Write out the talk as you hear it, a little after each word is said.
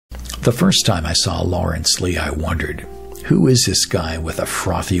The first time I saw Lawrence Lee, I wondered, who is this guy with a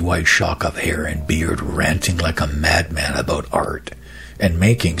frothy white shock of hair and beard ranting like a madman about art and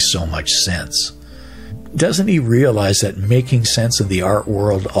making so much sense? Doesn't he realize that making sense in the art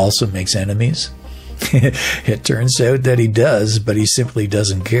world also makes enemies? It turns out that he does, but he simply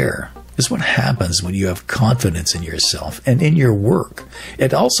doesn't care. It's what happens when you have confidence in yourself and in your work.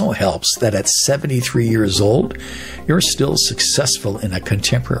 It also helps that at 73 years old, you're still successful in a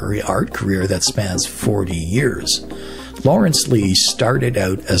contemporary art career that spans 40 years. Lawrence Lee started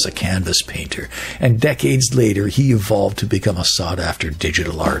out as a canvas painter, and decades later he evolved to become a sought-after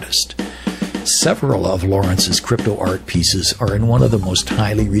digital artist. Several of Lawrence's crypto art pieces are in one of the most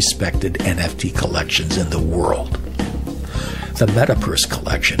highly respected NFT collections in the world. The Metapurse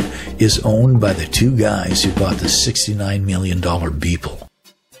collection is owned by the two guys who bought the $69 million BEEPLE.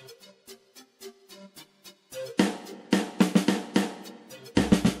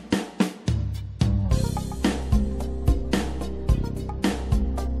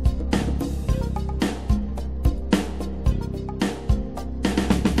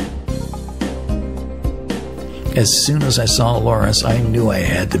 As soon as I saw Lawrence, I knew I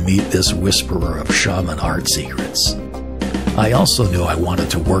had to meet this whisperer of shaman art secrets. I also knew I wanted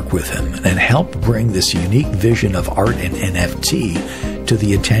to work with him and help bring this unique vision of art and NFT to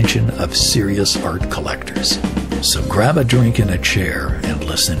the attention of serious art collectors. So grab a drink and a chair and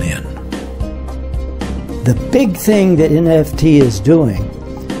listen in. The big thing that NFT is doing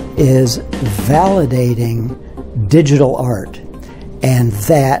is validating digital art, and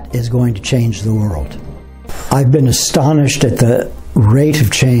that is going to change the world. I've been astonished at the rate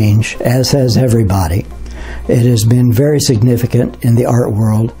of change, as has everybody. It has been very significant in the art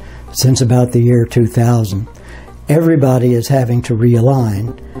world since about the year 2000. Everybody is having to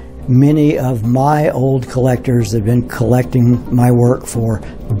realign. Many of my old collectors that have been collecting my work for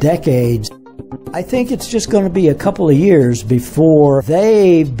decades, I think it's just going to be a couple of years before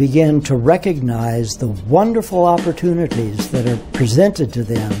they begin to recognize the wonderful opportunities that are presented to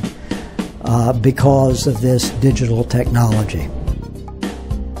them because of this digital technology.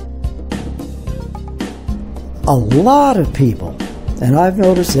 A lot of people, and I've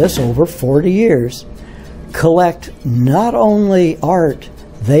noticed this over 40 years, collect not only art,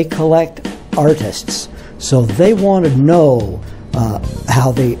 they collect artists. So they want to know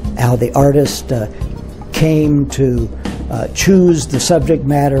how the artist came to choose the subject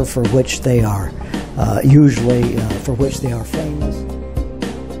matter for which they are, usually for which they are famous.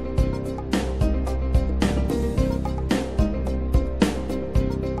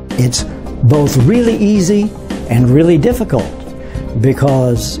 It's both really easy and really difficult,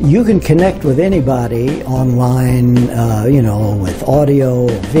 because you can connect with anybody online, with audio,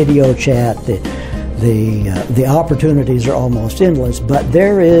 video chat. The opportunities are almost endless, but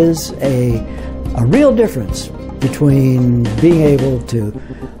there is a real difference between being able to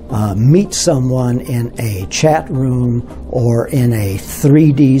meet someone in a chat room or in a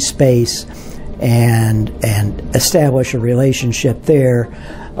 3D space and establish a relationship there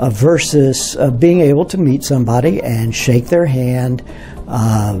versus being able to meet somebody and shake their hand,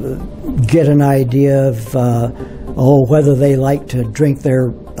 get an idea of whether they like to drink their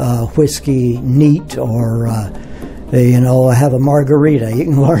whiskey neat or have a margarita. You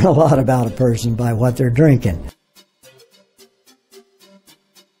can learn a lot about a person by what they're drinking.